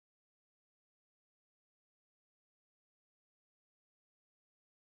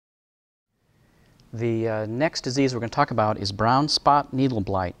The next disease we're going to talk about is brown spot needle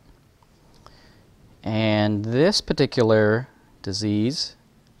blight. And this particular disease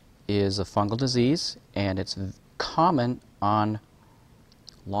is a fungal disease, and it's common on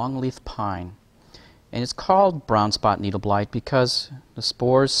longleaf pine. And it's called brown spot needle blight because the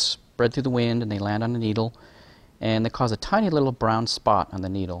spores spread through the wind and they land on the needle, and they cause a tiny little brown spot on the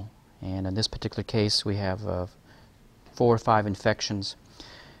needle. And in this particular case, we have 4 or 5 infections.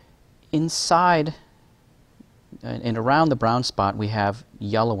 Inside and around the brown spot, we have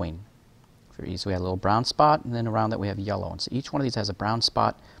yellowing. So we have a little brown spot, and then around that we have yellow. And so each one of these has a brown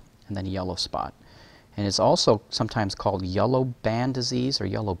spot and then a yellow spot. And it's also sometimes called yellow band disease or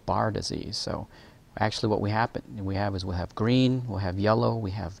yellow bar disease. So actually what we'll have green, we'll have yellow,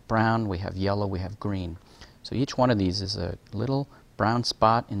 we have brown, we have yellow, we have green. So each one of these is a little brown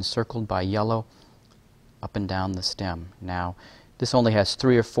spot encircled by yellow up and down the stem. Now, this only has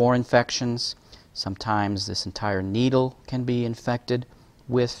 3 or 4 infections. Sometimes this entire needle can be infected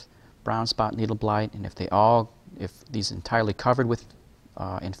with brown spot needle blight, and if these entirely covered with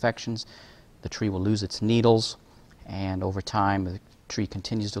infections, the tree will lose its needles, and over time the tree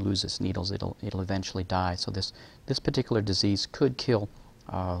continues to lose its needles. It'll eventually die. So this particular disease could kill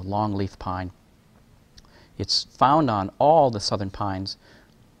longleaf pine. It's found on all the southern pines,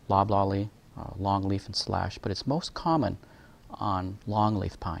 loblolly, longleaf, and slash, but it's most common on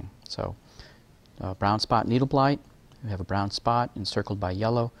longleaf pine. So brown spot needle blight, we have a brown spot encircled by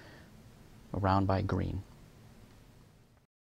yellow, around by green.